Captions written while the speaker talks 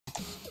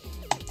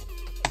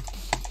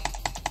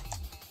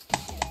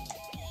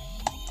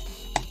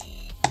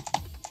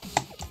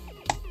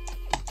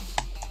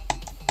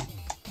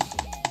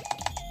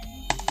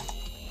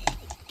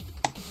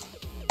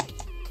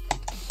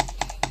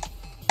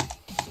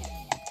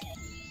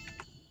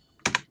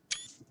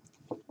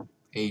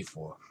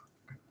84.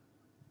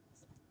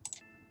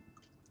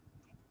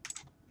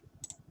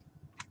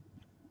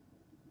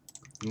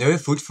 No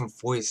food from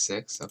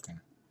 46? Okay.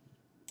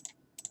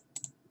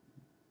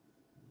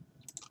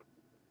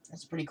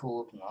 That's a pretty cool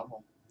looking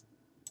level.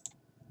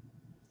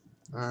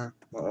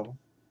 What level?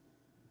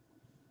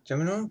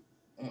 Geminorum?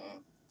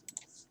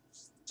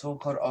 It's all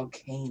called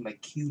Arcane by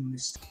Q.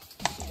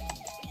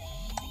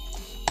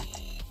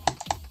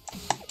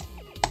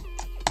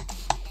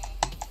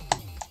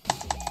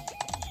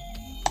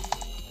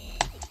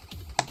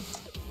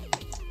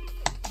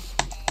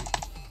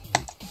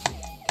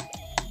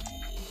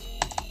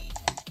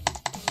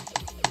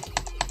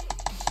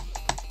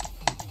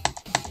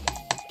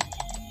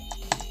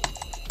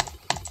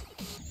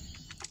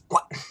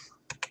 What?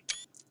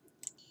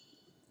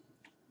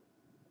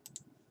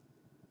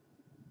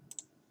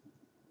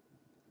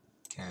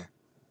 Okay.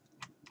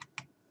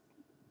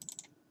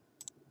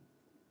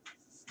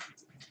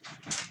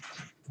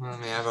 I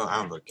mean, I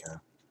don't really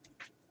care.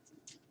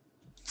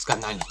 It's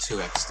got 92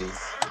 XD.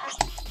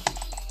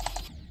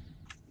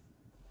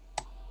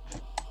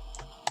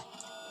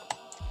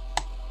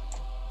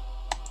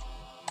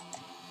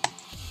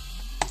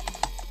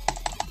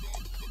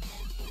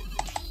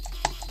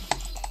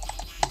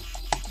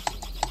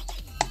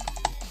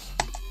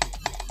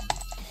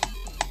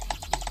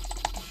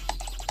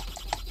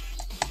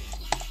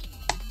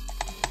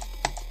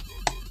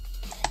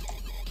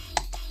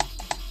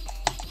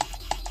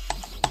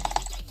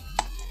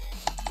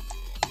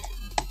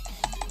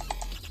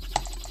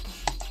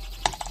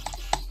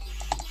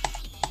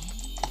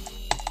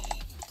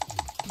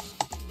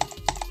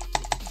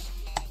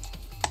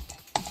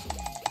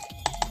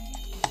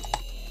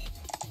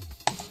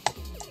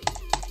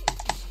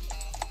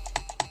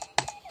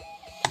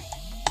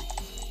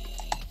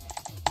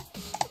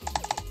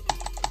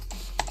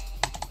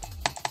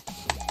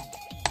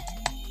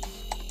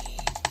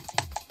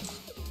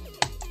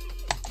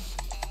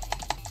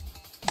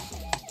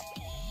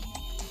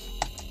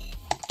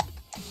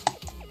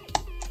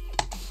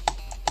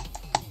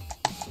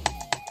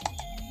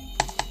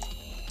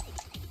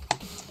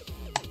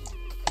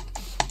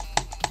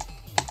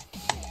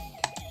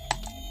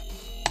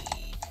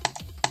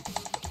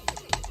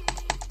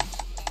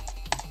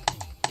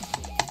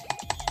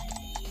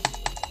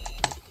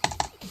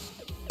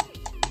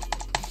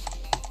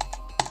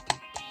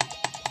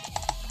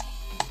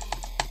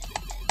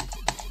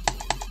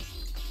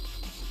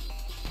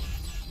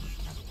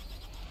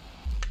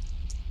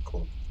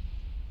 Cool.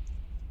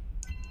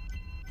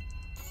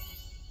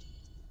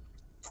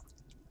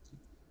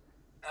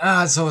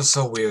 It's always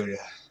so weird.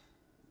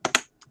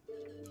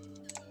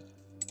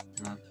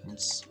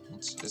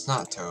 It's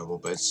not terrible,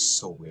 but it's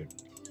so weird.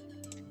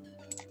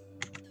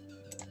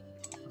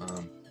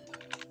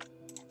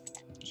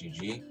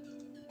 GG.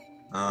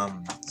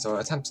 So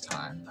attempt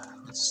time.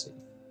 Let's see.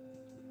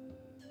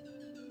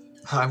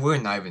 I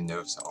wouldn't not even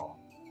nerfs at all.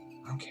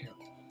 I don't care.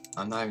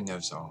 I'm not even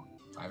nerfs at all.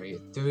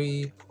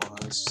 583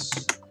 plus.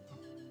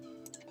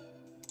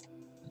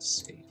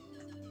 Let's see.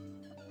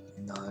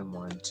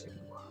 912.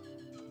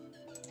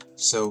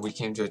 So we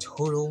came to a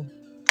total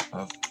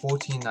of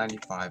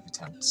 1495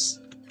 attempts.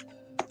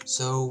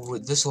 So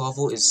this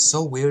level is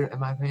so weird in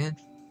my opinion.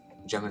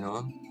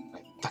 Geminorum,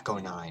 like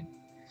Feko9.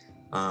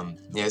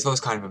 Yeah, this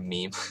was kind of a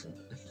meme.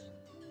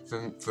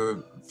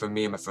 for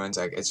me and my friends,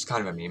 like it's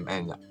kind of a meme,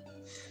 and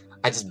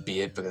I just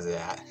beat it because of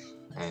that.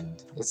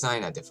 And it's not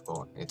even that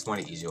difficult. It's one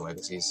of the easier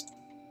legacies.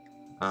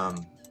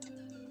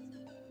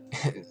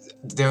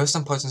 There were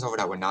some portions over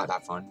that were not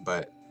that fun,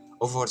 but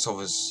overall the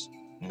was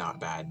not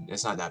bad.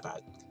 It's not that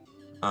bad.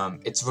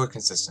 It's very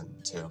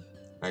consistent too.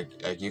 Like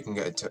you can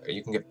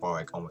get far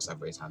like almost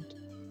every attempt.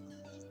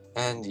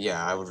 And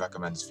yeah, I would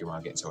recommend this if you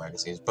want to get into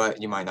legacies,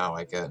 but you might not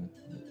like it.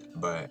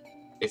 But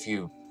if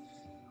you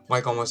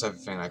like almost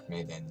everything like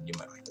me, then you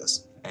might like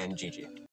this. And GG.